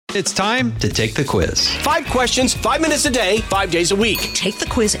It's time to take the quiz. 5 questions, 5 minutes a day, 5 days a week. Take the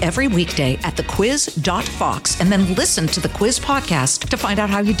quiz every weekday at thequiz.fox and then listen to the quiz podcast to find out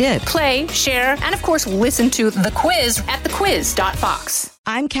how you did. Play, share, and of course, listen to the quiz at thequiz.fox.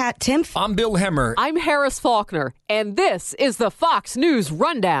 I'm Kat Timpf. I'm Bill Hemmer. I'm Harris Faulkner, and this is the Fox News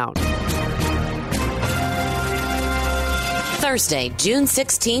Rundown. Thursday, June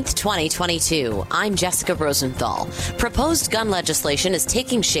 16th, 2022. I'm Jessica Rosenthal. Proposed gun legislation is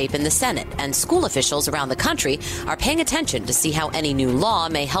taking shape in the Senate, and school officials around the country are paying attention to see how any new law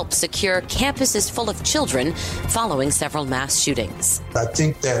may help secure campuses full of children following several mass shootings. I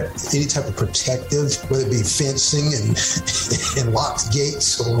think that any type of protective, whether it be fencing and locked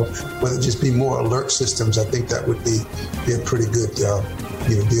gates or whether it just be more alert systems, I think that would be a pretty good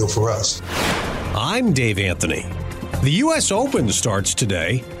deal for us. I'm Dave Anthony. The U.S. Open starts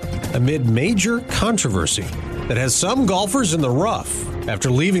today amid major controversy that has some golfers in the rough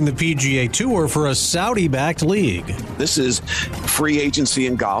after leaving the PGA Tour for a Saudi-backed league. This is free agency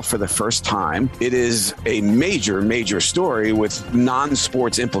in golf for the first time. It is a major, major story with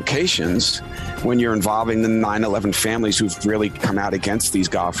non-sports implications when you're involving the 9/11 families who've really come out against these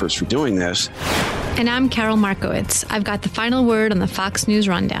golfers for doing this. And I'm Carol Markowitz. I've got the final word on the Fox News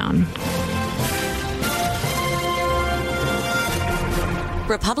Rundown.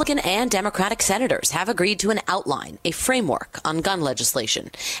 Republican and Democratic senators have agreed to an outline, a framework on gun legislation,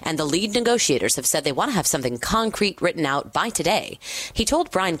 and the lead negotiators have said they want to have something concrete written out by today. He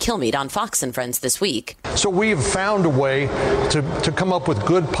told Brian Kilmeade on Fox and Friends this week. So we have found a way to come up with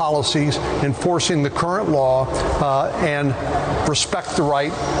good policies enforcing the current law and respect the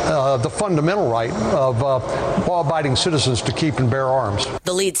right, the fundamental right of law-abiding citizens to keep and bear arms.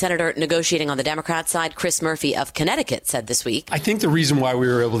 The lead senator negotiating on the Democrat side, Chris Murphy of Connecticut, said this week, I think the reason why we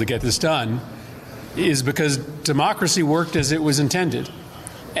were able to get this done is because democracy worked as it was intended.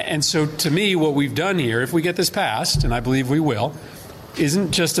 And so to me, what we've done here, if we get this passed, and I believe we will, isn't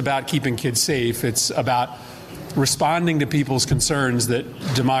just about keeping kids safe. It's about responding to people's concerns that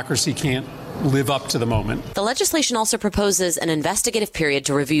democracy can't live up to the moment. The legislation also proposes an investigative period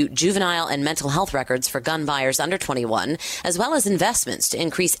to review juvenile and mental health records for gun buyers under 21, as well as investments to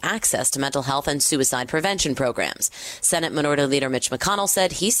increase access to mental health and suicide prevention programs. Senate Minority Leader Mitch McConnell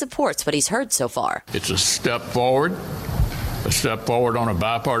said he supports what he's heard so far. It's a step forward on a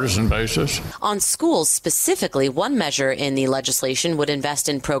bipartisan basis. On schools specifically, one measure in the legislation would invest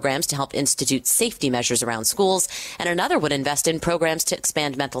in programs to help institute safety measures around schools, and another would invest in programs to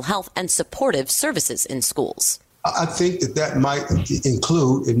expand mental health and supportive services in schools. I think that might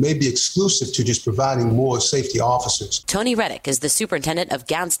include, it may be exclusive to just providing more safety officers. Tony Reddick is the superintendent of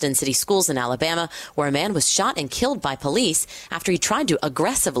Gadsden City Schools in Alabama, where a man was shot and killed by police after he tried to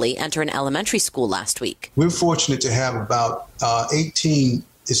aggressively enter an elementary school last week. We're fortunate to have about 18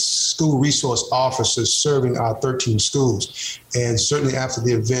 school resource officers serving our 13 schools. And certainly after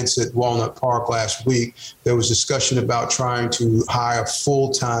the events at Walnut Park last week, there was discussion about trying to hire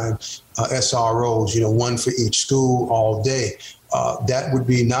full-time SROs, one for each school all day. That would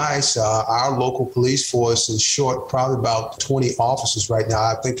be nice. Our local police force is short probably about 20 officers right now.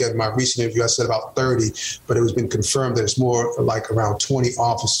 I think at my recent interview, I said about 30, but it has been confirmed that it's more like around 20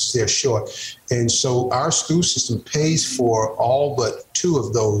 officers they're short. And so our school system pays for all but 2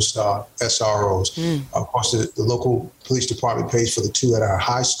 of those SROs. Of course, the local police department pays for the 2 at our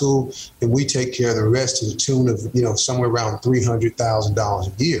high school, and we take care of the rest to the tune of, somewhere around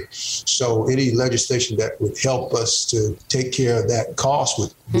 $300,000 a year. So any legislation that would help us to take care of that cost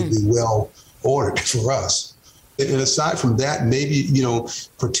would be well ordered for us. And aside from that, maybe,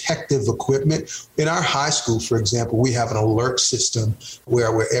 protective equipment. In our high school, for example, we have an alert system where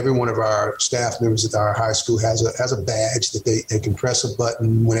every one of our staff members at our high school has a badge that they can press a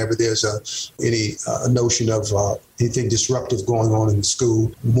button whenever there's any notion of anything disruptive going on in the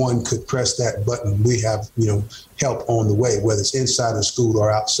school. One could press that button. We have, help on the way, whether it's inside the school or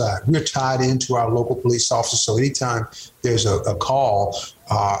outside. We're tied into our local police officers, so anytime there's a call,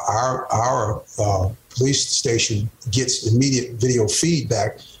 our police station gets immediate video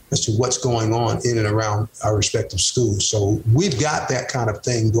feedback as to what's going on in and around our respective schools. So we've got that kind of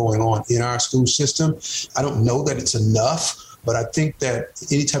thing going on in our school system. I don't know that it's enough, but I think that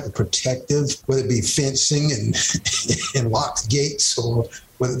any type of protective, whether it be fencing and locked gates or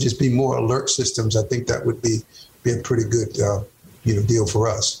whether it just be more alert systems, I think that would be a pretty good deal for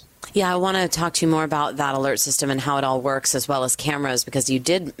us. Yeah, I want to talk to you more about that alert system and how it all works, as well as cameras, because you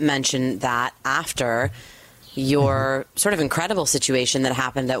did mention that after your sort of incredible situation that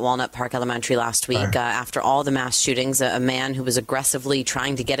happened at Walnut Park Elementary last week. Right. After all the mass shootings, a man who was aggressively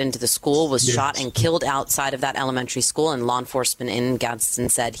trying to get into the school was shot and killed outside of that elementary school. And law enforcement in Gadsden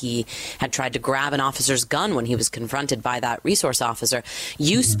said he had tried to grab an officer's gun when he was confronted by that resource officer.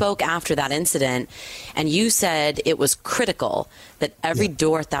 You spoke after that incident, and you said it was critical that every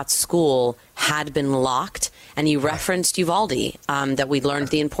door at that school had been locked. And you referenced Uvalde, that we learned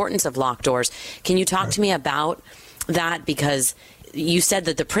the importance of locked doors. Can you talk to me about that? Because you said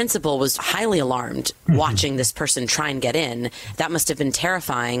that the principal was highly alarmed watching this person try and get in. That must have been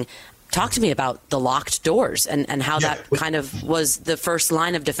terrifying. Talk to me about the locked doors and how that kind of was the first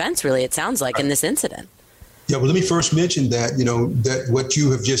line of defense, really, it sounds like, in this incident. Yeah, well, let me first mention that, that what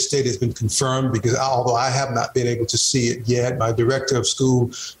you have just stated has been confirmed, because although I have not been able to see it yet, my director of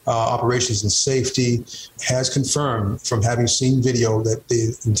school operations and safety has confirmed from having seen video that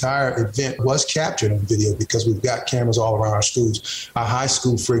the entire event was captured on video, because we've got cameras all around our schools. Our high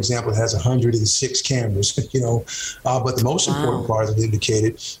school, for example, has 106 cameras, but the most important part, as I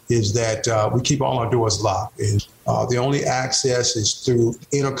indicated, is that we keep all our doors locked. And the only access is through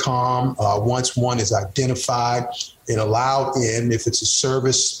intercom once one is identified and allowed in, if it's a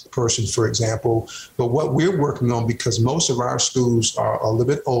service person, for example. But what we're working on, because most of our schools are a little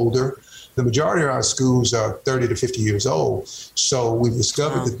bit older, the majority of our schools are 30 to 50 years old. So we've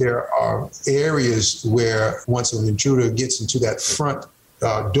discovered that there are areas where once an intruder gets into that front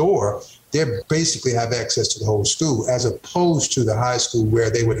door, they basically have access to the whole school, as opposed to the high school where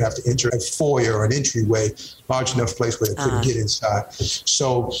they would have to enter a foyer or an entryway, large enough place where they couldn't get inside.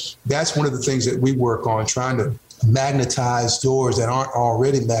 So that's one of the things that we work on, trying to magnetize doors that aren't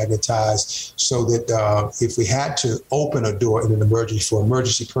already magnetized, so that if we had to open a door in an emergency for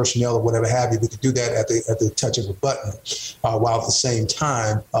emergency personnel or whatever have you, we could do that at the touch of a button, while at the same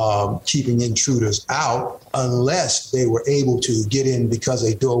time keeping intruders out, unless they were able to get in because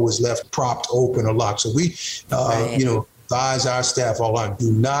a door was left propped open or locked. So we, advise our staff all on,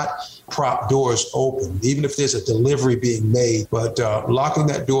 do not prop doors open, even if there's a delivery being made. But locking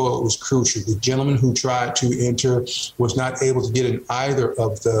that door was crucial. The gentleman who tried to enter was not able to get in either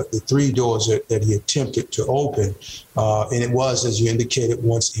of the three doors that he attempted to open. And it was, as you indicated,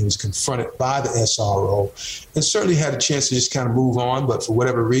 once he was confronted by the SRO, and certainly had a chance to just kind of move on. But for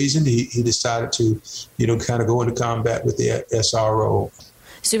whatever reason, he decided to, kind of go into combat with the SRO.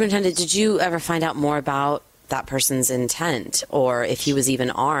 Superintendent, did you ever find out more about that person's intent, or if he was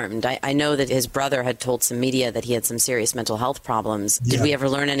even armed? I know that his brother had told some media that he had some serious mental health problems. Did we ever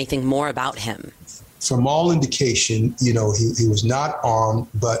learn anything more about him? From all indication, he was not armed,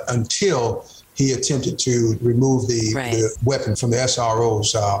 but until he attempted to remove the weapon from the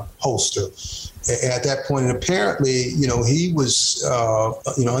SRO's holster. At that point, and apparently, he was,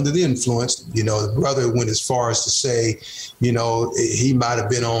 under the influence. The brother went as far as to say, he might have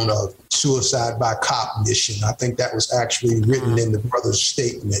been on a suicide by cop mission. I think that was actually written in the brother's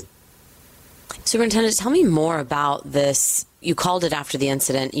statement. Superintendent, tell me more about this. You called it, after the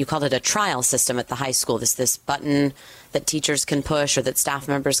incident, you called it a trial system at the high school. This button that teachers can push or that staff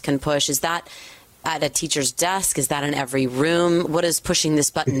members can push. Is that at a teacher's desk? Is that in every room? What does pushing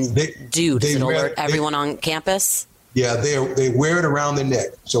this button do? Does it alert everyone on campus? Yeah, they wear it around their neck.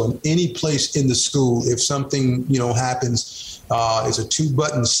 So in any place in the school, if something, happens, it's a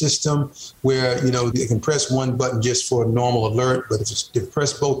 2-button system where, they can press one button just for a normal alert. But if they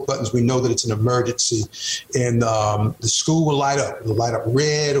press both buttons, we know that it's an emergency. And the school will light up. It'll light up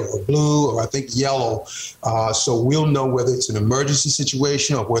red or blue or I think yellow. So we'll know whether it's an emergency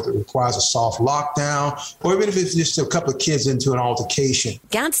situation or whether it requires a soft lockdown, or even if it's just a couple of kids into an altercation.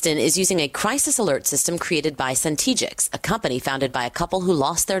 Gadsden is using a crisis alert system created by Centegix, a company founded by a couple who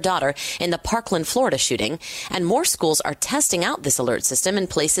lost their daughter in the Parkland, Florida shooting. And more schools are testing out this alert system in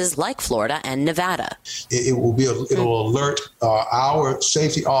places like Florida and Nevada. It'll alert our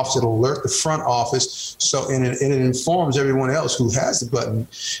safety office. It'll alert the front office. So and it informs everyone else who has the button.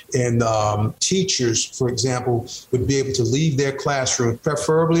 And teachers, for example, would be able to leave their classroom,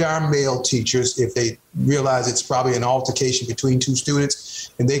 preferably our male teachers, if they realize it's probably an altercation between two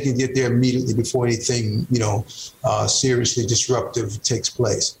students, and they can get there immediately before anything, seriously disruptive takes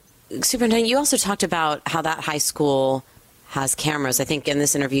place. Superintendent, you also talked about how that high school has cameras. I think in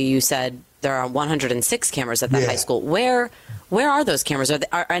this interview you said there are 106 cameras at that high school. Where are those cameras?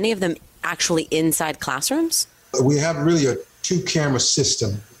 Are any of them actually inside classrooms? We have really a 2-camera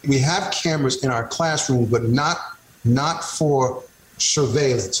system. We have cameras in our classroom, but not for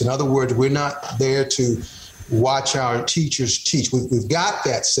surveillance. In other words, we're not there to watch our teachers teach. We've got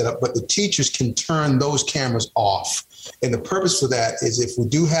that set up, but the teachers can turn those cameras off. And the purpose for that is if we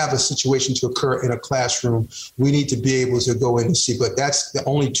do have a situation to occur in a classroom, we need to be able to go in and see. But that's the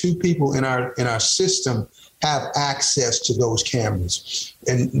only 2 people in our system have access to those cameras.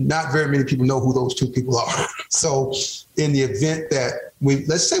 And not very many people know who those 2 people are. So in the event that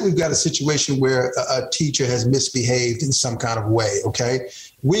let's say we've got a situation where a teacher has misbehaved in some kind of way, okay?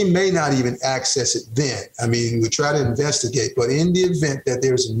 We may not even access it then. I mean, we try to investigate, but in the event that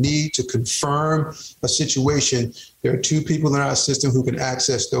there's a need to confirm a situation, there are 2 people in our system who can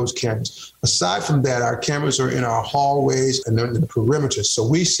access those cameras. Aside from that, our cameras are in our hallways and in the perimeters. So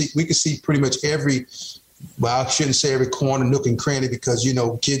we can see pretty much every, well, I shouldn't say every corner, nook, and cranny because,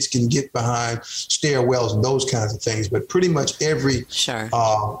 kids can get behind stairwells and those kinds of things. But pretty much every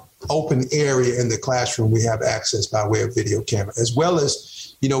open area in the classroom, we have access by way of video camera, as well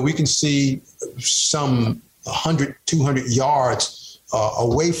as, we can see some 100, 200 yards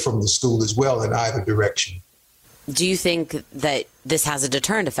away from the school as well in either direction. Do you think that this has a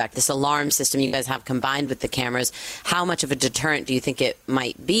deterrent effect, this alarm system you guys have combined with the cameras? How much of a deterrent do you think it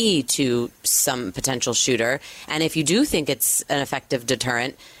might be to some potential shooter? And if you do think it's an effective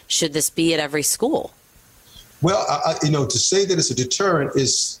deterrent, should this be at every school? Well, to say that it's a deterrent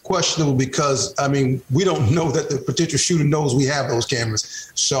is questionable because, we don't know that the potential shooter knows we have those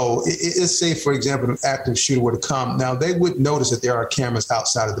cameras. So let's say, for example, an active shooter were to come. Now, they would notice that there are cameras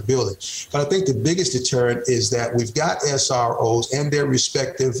outside of the building. But I think the biggest deterrent is that we've got SROs and their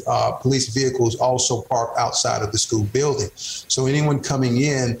respective police vehicles also parked outside of the school building. So anyone coming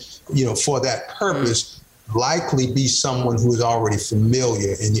in, for that purpose, likely be someone who is already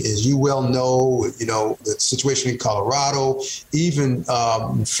familiar. And as you well know, the situation in Colorado, even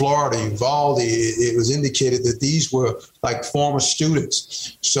Florida, Uvalde, it was indicated that these were like former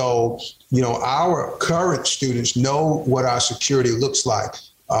students. So, our current students know what our security looks like.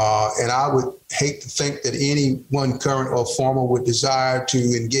 And I would hate to think that anyone current or former would desire to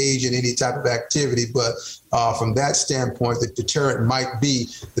engage in any type of activity. But from that standpoint, the deterrent might be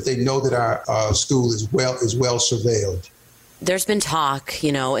that they know that our school is well surveilled. There's been talk,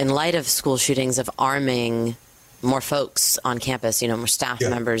 in light of school shootings, of arming more folks on campus, more staff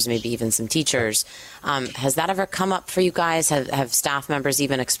members, maybe even some teachers. Has that ever come up for you guys? Have staff members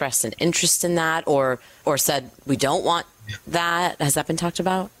even expressed an interest in that or said, we don't want that? Has that been talked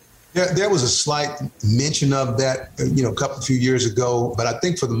about? There was a slight mention of that, a few years ago. But I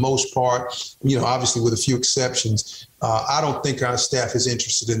think for the most part, obviously with a few exceptions, I don't think our staff is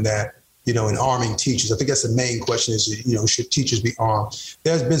interested in that, in arming teachers. I think that's the main question is, should teachers be armed?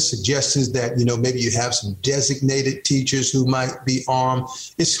 There's been suggestions that, maybe you have some designated teachers who might be armed.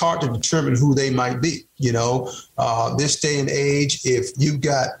 It's hard to determine who they might be. This day and age, if you've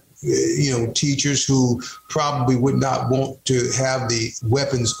got teachers who probably would not want to have the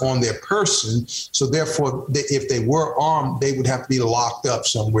weapons on their person. So therefore, if they were armed, they would have to be locked up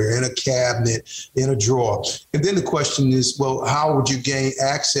somewhere in a cabinet, in a drawer. And then the question is, well, how would you gain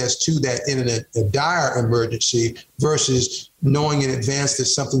access to that in a dire emergency versus knowing in advance that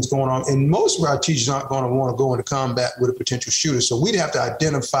something's going on? And most of our teachers aren't going to want to go into combat with a potential shooter. So we'd have to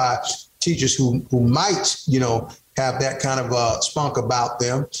identify teachers who might, have that kind of spunk about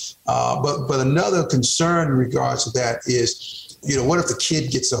them. But another concern in regards to that is, what if the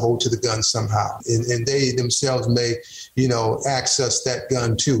kid gets a hold to the gun somehow and they themselves may, access that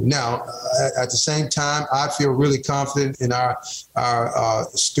gun too. Now, at the same time, I feel really confident in our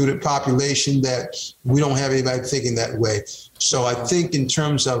student population that we don't have anybody thinking that way. So I think in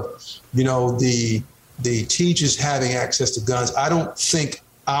terms of, the teachers having access to guns, I don't think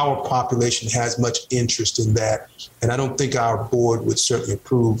our population has much interest in that. And I don't think our board would certainly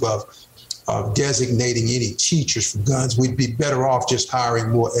approve of designating any teachers for guns. We'd be better off just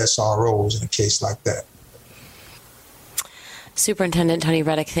hiring more SROs in a case like that. Superintendent Tony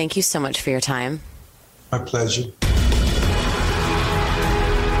Reddick, thank you so much for your time. My pleasure.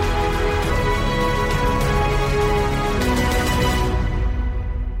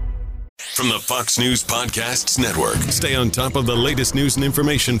 From the Fox News Podcasts Network. Stay on top of the latest news and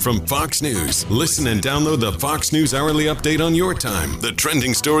information from Fox News. Listen and download the Fox News Hourly Update on your time. The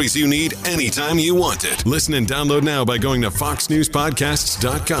trending stories you need anytime you want it. Listen and download now by going to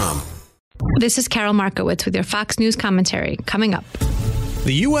foxnewspodcasts.com. This is Carol Markowitz with your Fox News commentary. Coming up.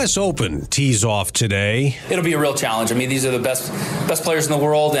 The U.S. Open tees off today. It'll be a real challenge. I mean, these are the best players in the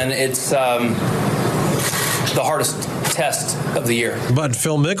world, and it's the hardest test of the year. But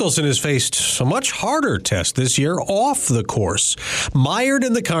Phil Mickelson has faced a much harder test this year off the course, mired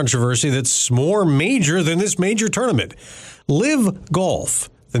in the controversy that's more major than this major tournament. Live Golf,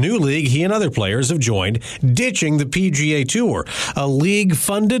 The new league he and other players have joined, ditching the PGA Tour, a league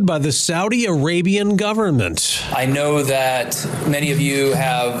funded by the Saudi Arabian government. I know that many of you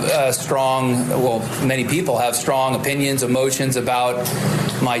have many people have strong opinions, emotions about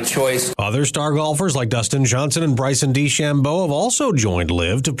my choice. Other star golfers like Dustin Johnson and Bryson DeChambeau have also joined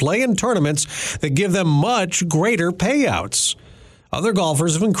LIV to play in tournaments that give them much greater payouts. Other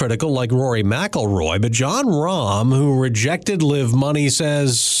golfers have been critical, like Rory McIlroy, but John Rahm, who rejected LIV money,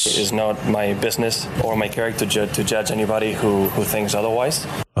 says it's not my business or my character to judge anybody who thinks otherwise.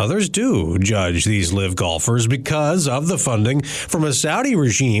 Others do judge these LIV golfers because of the funding from a Saudi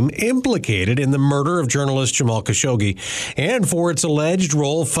regime implicated in the murder of journalist Jamal Khashoggi and for its alleged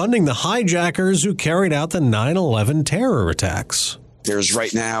role funding the hijackers who carried out the 9/11 terror attacks. There's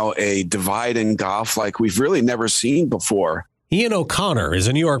right now a divide in golf like we've really never seen before. Ian O'Connor is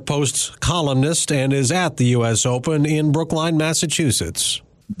a New York Post columnist and is at the U.S. Open in Brookline, Massachusetts.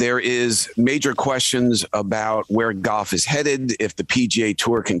 There is major questions about where golf is headed, if the PGA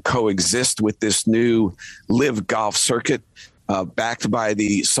Tour can coexist with this new LIV golf circuit backed by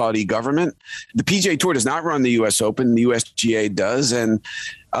the Saudi government. The PGA Tour does not run the U.S. Open. The USGA does. And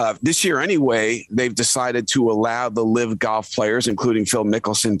this year anyway, they've decided to allow the LIV golf players, including Phil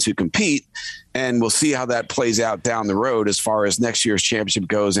Mickelson, to compete. And we'll see how that plays out down the road as far as next year's championship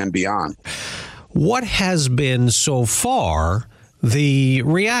goes and beyond. What has been so far the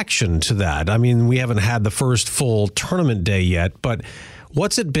reaction to that? I mean, we haven't had the first full tournament day yet, but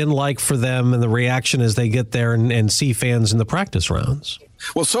what's it been like for them and the reaction as they get there and see fans in the practice rounds?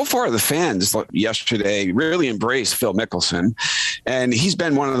 Well, so far, the fans yesterday really embraced Phil Mickelson, and he's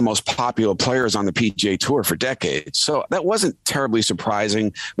been one of the most popular players on the PGA Tour for decades. So that wasn't terribly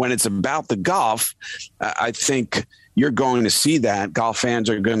surprising. When it's about the golf, I think you're going to see that. Golf fans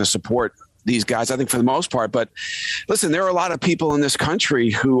are going to support these guys, I think, for the most part. But listen, there are a lot of people in this country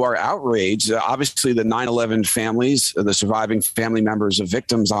who are outraged. Obviously, the 9/11 families, the surviving family members of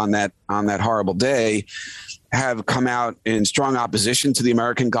victims on that horrible day, have come out in strong opposition to the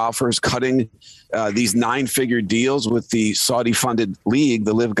American golfers cutting these 9-figure deals with the Saudi-funded league,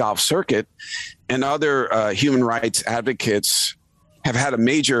 the LIV Golf Circuit, and other human rights advocates have had a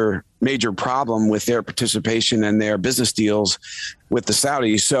major problem with their participation and their business deals with the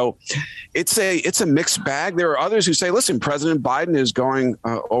Saudis. So it's a mixed bag. There are others who say, listen, President Biden is going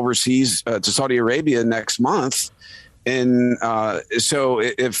overseas to Saudi Arabia next month. And so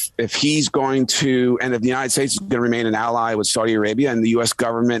if he's going to, and if the United States is going to remain an ally with Saudi Arabia, and the U.S.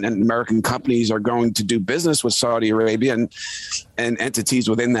 government and American companies are going to do business with Saudi Arabia and entities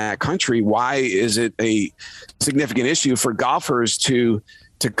within that country, why is it a significant issue for golfers to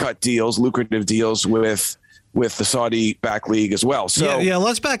cut deals, lucrative deals with the Saudi-backed league as well? So yeah,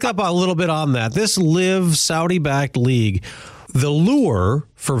 let's back up a little bit on that. This LIV Saudi-backed league, the lure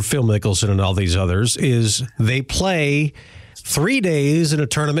for Phil Mickelson and all these others is they play 3 days in a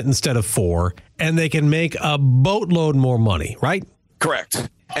tournament instead of 4, and they can make a boatload more money, right? Correct.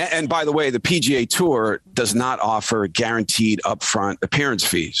 And by the way, the PGA Tour does not offer guaranteed upfront appearance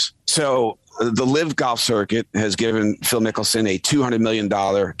fees. So the LIV Golf Circuit has given Phil Mickelson a $200 million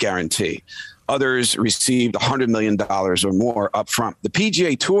guarantee. Others received $100 million or more upfront. The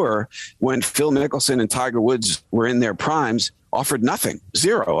PGA Tour, when Phil Mickelson and Tiger Woods were in their primes, offered nothing,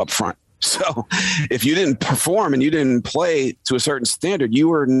 zero upfront. So if you didn't perform and you didn't play to a certain standard, you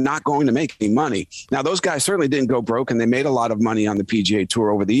were not going to make any money. Now, those guys certainly didn't go broke, and they made a lot of money on the PGA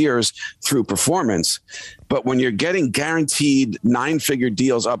Tour over the years through performance. But when you're getting guaranteed 9-figure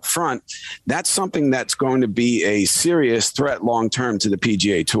deals up front, that's something that's going to be a serious threat long-term to the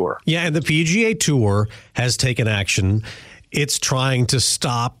PGA Tour. Yeah, and the PGA Tour has taken action. It's trying to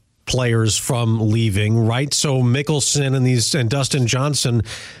stop players from leaving, right? So Mickelson and Dustin Johnson,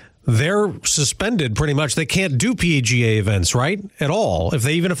 they're suspended pretty much. They can't do PGA events, right? At all,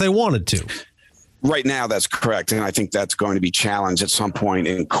 even if they wanted to. Right now, that's correct. And I think that's going to be challenged at some point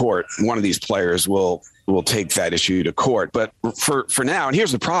in court. One of these players will take that issue to court. But for now, and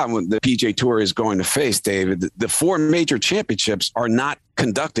here's the problem the PGA Tour is going to face, David. The 4 major championships are not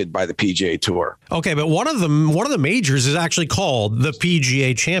conducted by the PGA Tour. Okay, but one of the majors is actually called the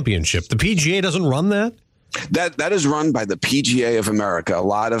PGA Championship. The PGA doesn't run that? That is run by the PGA of America. A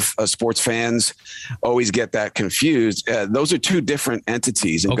lot of sports fans always get that confused. Those are 2 different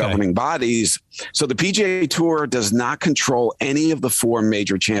entities and governing bodies. So the PGA Tour does not control any of the 4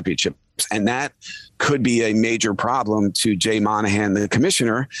 major championships, and that could be a major problem to Jay Monahan, the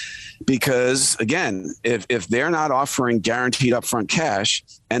commissioner, because, again, if they're not offering guaranteed upfront cash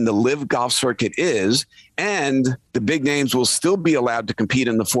and the LIV Golf Circuit is, and the big names will still be allowed to compete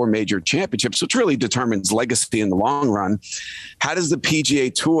in the 4 major championships, which really determines legacy in the long run, how does the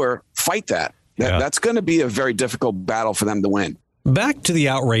PGA Tour fight that? That's going to be a very difficult battle for them to win. Back to the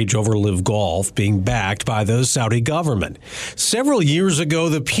outrage over LIV Golf being backed by the Saudi government. Several years ago,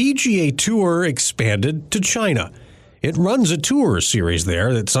 the PGA Tour expanded to China. It runs a tour series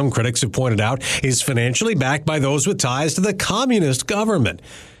there that some critics have pointed out is financially backed by those with ties to the communist government.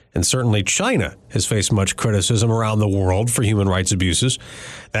 And certainly China has faced much criticism around the world for human rights abuses.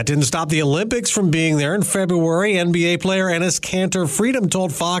 That didn't stop the Olympics from being there in February. NBA player Enes Kanter Freedom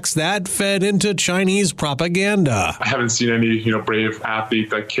told Fox that fed into Chinese propaganda. I haven't seen any, brave athlete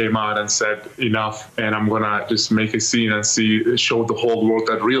that came out and said enough, and I'm going to just make a scene and show the whole world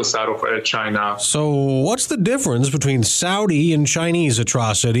that real side of China. So what's the difference between Saudi and Chinese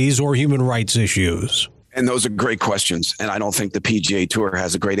atrocities or human rights issues? And those are great questions. And I don't think the PGA Tour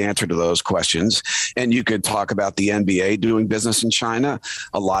has a great answer to those questions. And you could talk about the NBA doing business in China,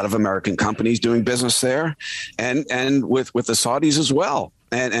 a lot of American companies doing business there, and with the Saudis as well.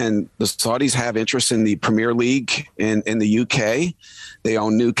 And the Saudis have interest in the Premier League in the UK. They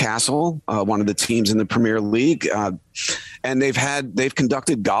own Newcastle, one of the teams in the Premier League. And they've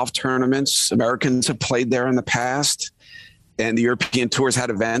conducted golf tournaments. Americans have played there in the past. And the European Tour's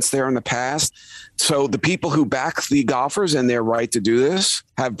had events there in the past. So the people who back the golfers and their right to do this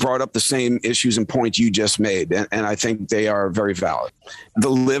have brought up the same issues and points you just made. And I think they are very valid. The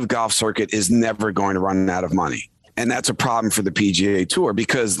LIV Golf Circuit is never going to run out of money. And that's a problem for the PGA Tour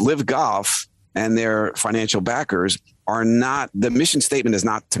because LIV Golf and their financial backers are not, the mission statement is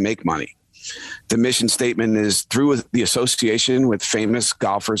not to make money. The mission statement is through the association with famous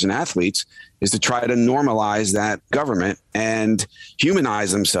golfers and athletes is to try to normalize that government and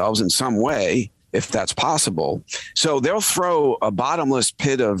humanize themselves in some way, if that's possible. So they'll throw a bottomless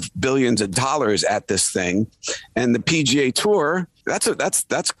pit of billions of dollars at this thing. And the PGA Tour,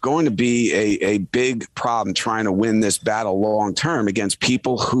 that's going to be a big problem trying to win this battle long term against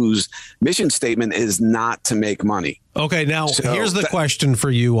people whose mission statement is not to make money. Okay, now here's the question for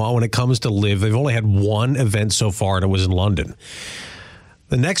you when it comes to LIV. They've only had one event so far, and it was in London.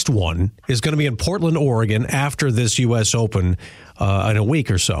 The next one is going to be in Portland, Oregon, after this U.S. Open in a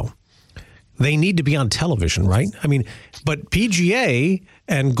week or so. They need to be on television, right? I mean, but PGA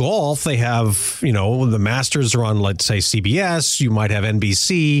and golf, they have, the Masters are on, let's say, CBS. You might have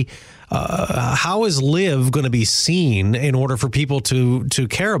NBC. How is LIV going to be seen in order for people to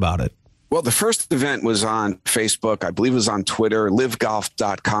care about it? Well, the first event was on Facebook. I believe it was on Twitter,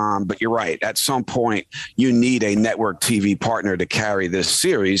 livegolf.com. But you're right. At some point, you need a network TV partner to carry this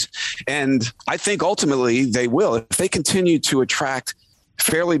series. And I think ultimately they will. If they continue to attract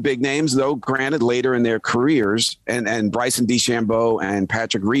fairly big names, though, granted, later in their careers, and Bryson DeChambeau and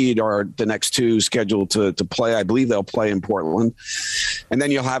Patrick Reed are the next two scheduled to play. I believe they'll play in Portland. And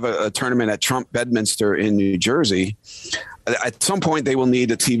then you'll have a tournament at Trump Bedminster in New Jersey. At some point, they will need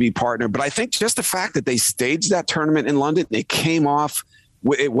a TV partner. But I think just the fact that they staged that tournament in London, it came off.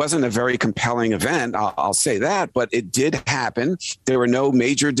 It wasn't a very compelling event, I'll say that, but it did happen. There were no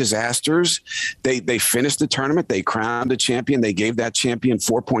major disasters. They finished the tournament. They crowned a champion. They gave that champion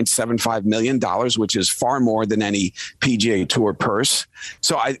 $4.75 million, which is far more than any PGA Tour purse.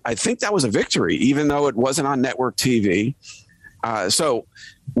 So I think that was a victory, even though it wasn't on network TV. So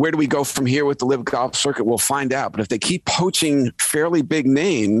where do we go from here with the LIV Golf Circuit? We'll find out. But if they keep poaching fairly big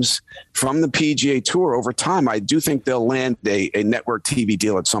names from the PGA Tour over time, I do think they'll land a network TV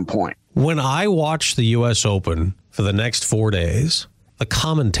deal at some point. When I watch the U.S. Open for the next 4 days, the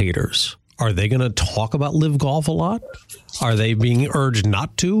commentators, are they going to talk about LIV Golf a lot? Are they being urged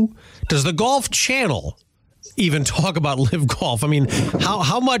not to? Does the Golf Channel even talk about LIV Golf? I mean,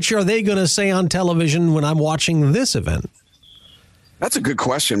 how much are they going to say on television when I'm watching this event? That's a good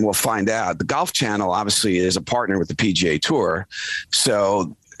question. We'll find out. The Golf Channel obviously is a partner with the PGA Tour,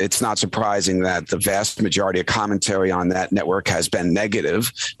 so it's not surprising that the vast majority of commentary on that network has been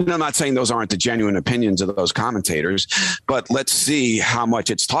negative. And I'm not saying those aren't the genuine opinions of those commentators, but let's see how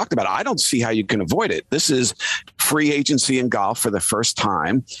much it's talked about. I don't see how you can avoid it. This is free agency in golf for the first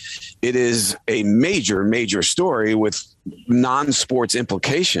time. It is a major, major story with non-sports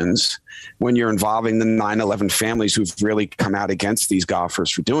implications when you're involving the 9/11 families who've really come out against these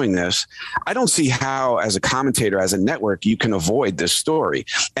golfers for doing this. I don't see how, as a commentator, as a network, you can avoid this story.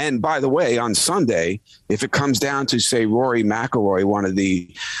 And by the way, on Sunday, if it comes down to, say, Rory McIlroy, one of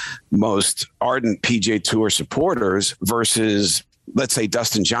the most ardent PGA Tour supporters, versus, let's say,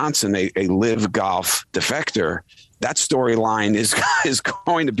 Dustin Johnson, a live golf defector, that storyline is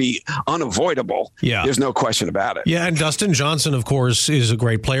going to be unavoidable. Yeah. There's no question about it. Yeah, and Dustin Johnson, of course, is a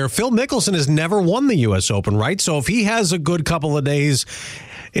great player. Phil Mickelson has never won the U.S. Open, right? So if he has a good couple of days,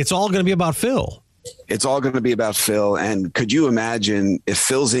 it's all going to be about Phil. It's all going to be about Phil. And could you imagine if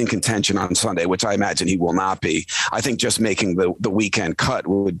Phil's in contention on Sunday, which I imagine he will not be? I think just making the weekend cut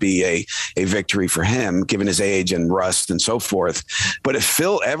would be a victory for him, given his age and rust and so forth. But if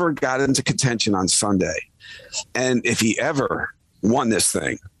Phil ever got into contention on Sunday, and if he ever won this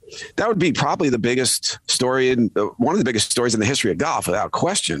thing, that would be probably the biggest story, one of the biggest stories in the history of golf, without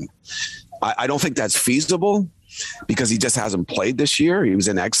question. I don't think that's feasible, because he just hasn't played this year. He was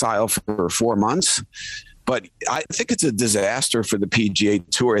in exile for 4 months. But I think it's a disaster for the PGA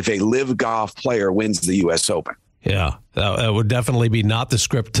Tour if a live golf player wins the U.S. Open. Yeah, that would definitely be not the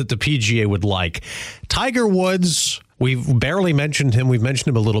script that the PGA would like. Tiger Woods, we've barely mentioned him. We've mentioned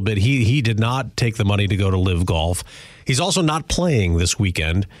him a little bit. He did not take the money to go to live golf. He's also not playing this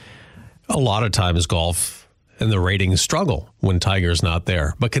weekend. A lot of times golf and the ratings struggle when Tiger's not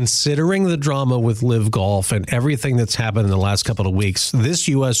there. But considering the drama with live golf and everything that's happened in the last couple of weeks, this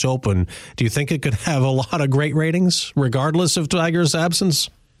U.S. Open, do you think it could have a lot of great ratings regardless of Tiger's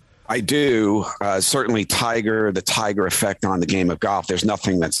absence? I do. Certainly the Tiger effect on the game of golf. There's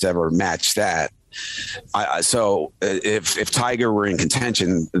nothing that's ever matched that. So if Tiger were in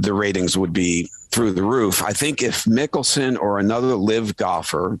contention, the ratings would be through the roof. I think if Mickelson or another live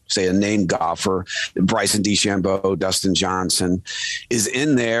golfer, say a named golfer, Bryson DeChambeau, Dustin Johnson, is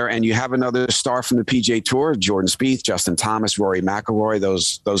in there, and you have another star from the PGA Tour, Jordan Spieth, Justin Thomas, Rory McIlroy,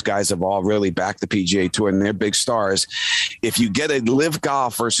 those guys have all really backed the PGA Tour, and they're big stars. If you get a live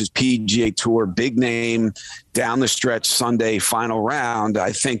golf versus PGA Tour big name down the stretch Sunday final round,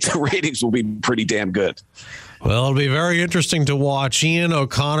 I think the ratings will be pretty damn good. Well, it'll be very interesting to watch. Ian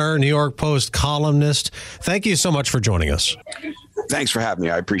O'Connor, New York Post columnist, thank you so much for joining us. Thanks for having me.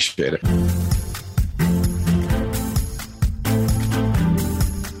 I appreciate it.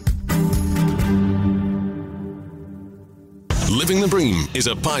 Living the Bream is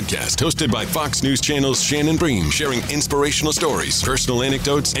a podcast hosted by Fox News Channel's Shannon Bream, sharing inspirational stories, personal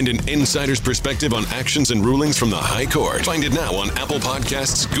anecdotes, and an insider's perspective on actions and rulings from the High Court. Find it now on Apple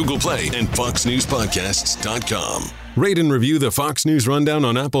Podcasts, Google Play, and FoxNewsPodcasts.com. Rate and review the Fox News Rundown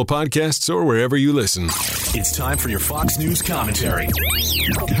on Apple Podcasts or wherever you listen. It's time for your Fox News commentary.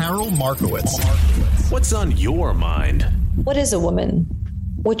 Carol Markowitz. What's on your mind? What is a woman?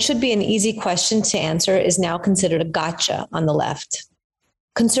 What should be an easy question to answer is now considered a gotcha on the left.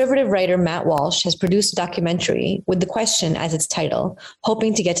 Conservative writer Matt Walsh has produced a documentary with the question as its title,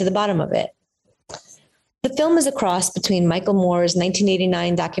 hoping to get to the bottom of it. The film is a cross between Michael Moore's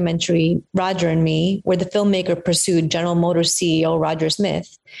 1989 documentary Roger and Me, where the filmmaker pursued General Motors CEO Roger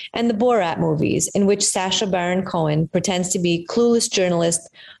Smith, and the Borat movies, in which Sacha Baron Cohen pretends to be clueless journalist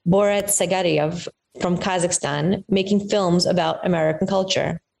Borat Sagadyev from Kazakhstan, making films about American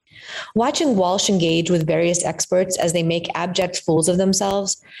culture. Watching Walsh engage with various experts as they make abject fools of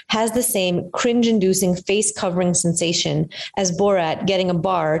themselves has the same cringe-inducing face-covering sensation as Borat getting a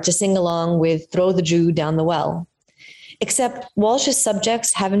bar to sing along with Throw the Jew Down the Well. Except Walsh's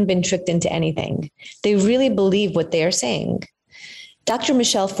subjects haven't been tricked into anything. They really believe what they are saying. Dr.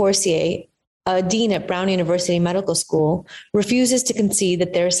 Michelle Forcier, a dean at Brown University Medical School, refuses to concede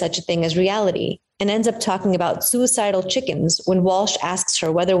that there is such a thing as reality, and ends up talking about suicidal chickens when Walsh asks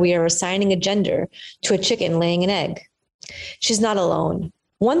her whether we are assigning a gender to a chicken laying an egg. She's not alone.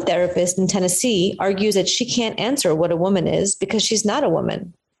 One therapist in Tennessee argues that she can't answer what a woman is because she's not a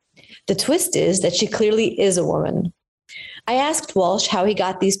woman. The twist is that she clearly is a woman. I asked Walsh how he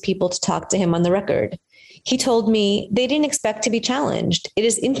got these people to talk to him on the record. He told me they didn't expect to be challenged. It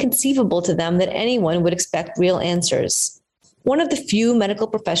is inconceivable to them that anyone would expect real answers. One of the few medical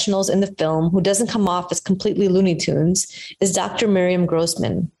professionals in the film who doesn't come off as completely Looney Tunes is Dr. Miriam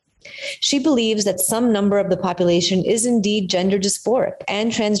Grossman. She believes that some number of the population is indeed gender dysphoric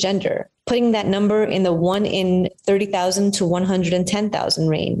and transgender, putting that number in the 1 in 30,000 to 110,000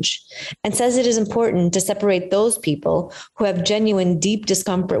 range, and says it is important to separate those people who have genuine deep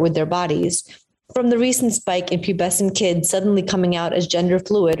discomfort with their bodies from the recent spike in pubescent kids suddenly coming out as gender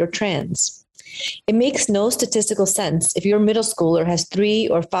fluid or trans. It makes no statistical sense if your middle schooler has 3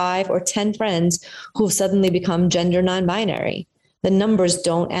 or 5 or 10 friends who've suddenly become gender non-binary. The numbers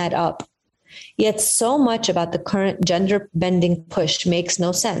don't add up. Yet so much about the current gender-bending push makes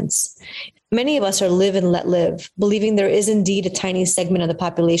no sense. Many of us are live and let live, believing there is indeed a tiny segment of the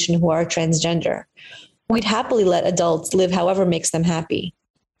population who are transgender. We'd happily let adults live however makes them happy.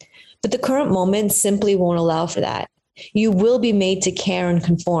 But the current moment simply won't allow for that. You will be made to care and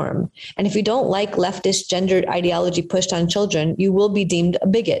conform. And if you don't like leftist gendered ideology pushed on children, you will be deemed a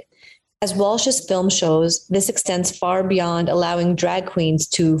bigot. As Walsh's film shows, this extends far beyond allowing drag queens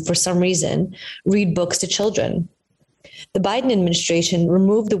to, for some reason, read books to children. The Biden administration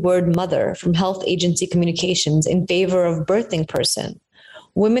removed the word mother from health agency communications in favor of birthing person.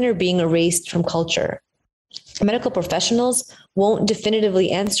 Women are being erased from culture. Medical professionals won't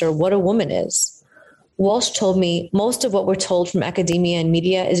definitively answer what a woman is. Walsh told me most of what we're told from academia and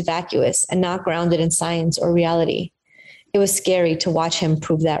media is vacuous and not grounded in science or reality. It was scary to watch him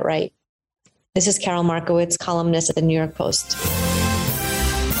prove that right. This is Carol Markowitz, columnist at the New York Post.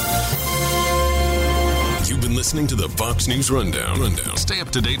 You've been listening to the Fox News Rundown. Stay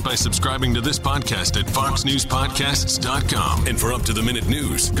up to date by subscribing to this podcast at foxnewspodcasts.com. And for up-to-the-minute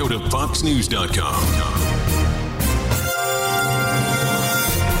news, go to foxnews.com.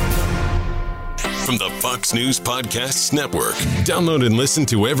 From the Fox News Podcasts Network. Download and listen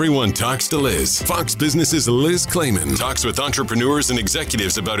to Everyone Talks to Liz. Fox Business's Liz Clayman talks with entrepreneurs and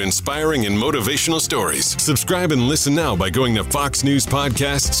executives about inspiring and motivational stories. Subscribe and listen now by going to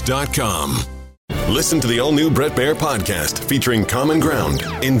foxnewspodcasts.com. Listen to the all-new Bret Baier podcast featuring Common Ground,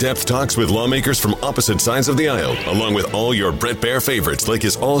 in-depth talks with lawmakers from opposite sides of the aisle, along with all your Bret Baier favorites like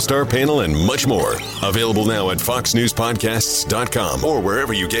his all-star panel and much more. Available now at foxnewspodcasts.com or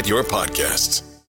wherever you get your podcasts.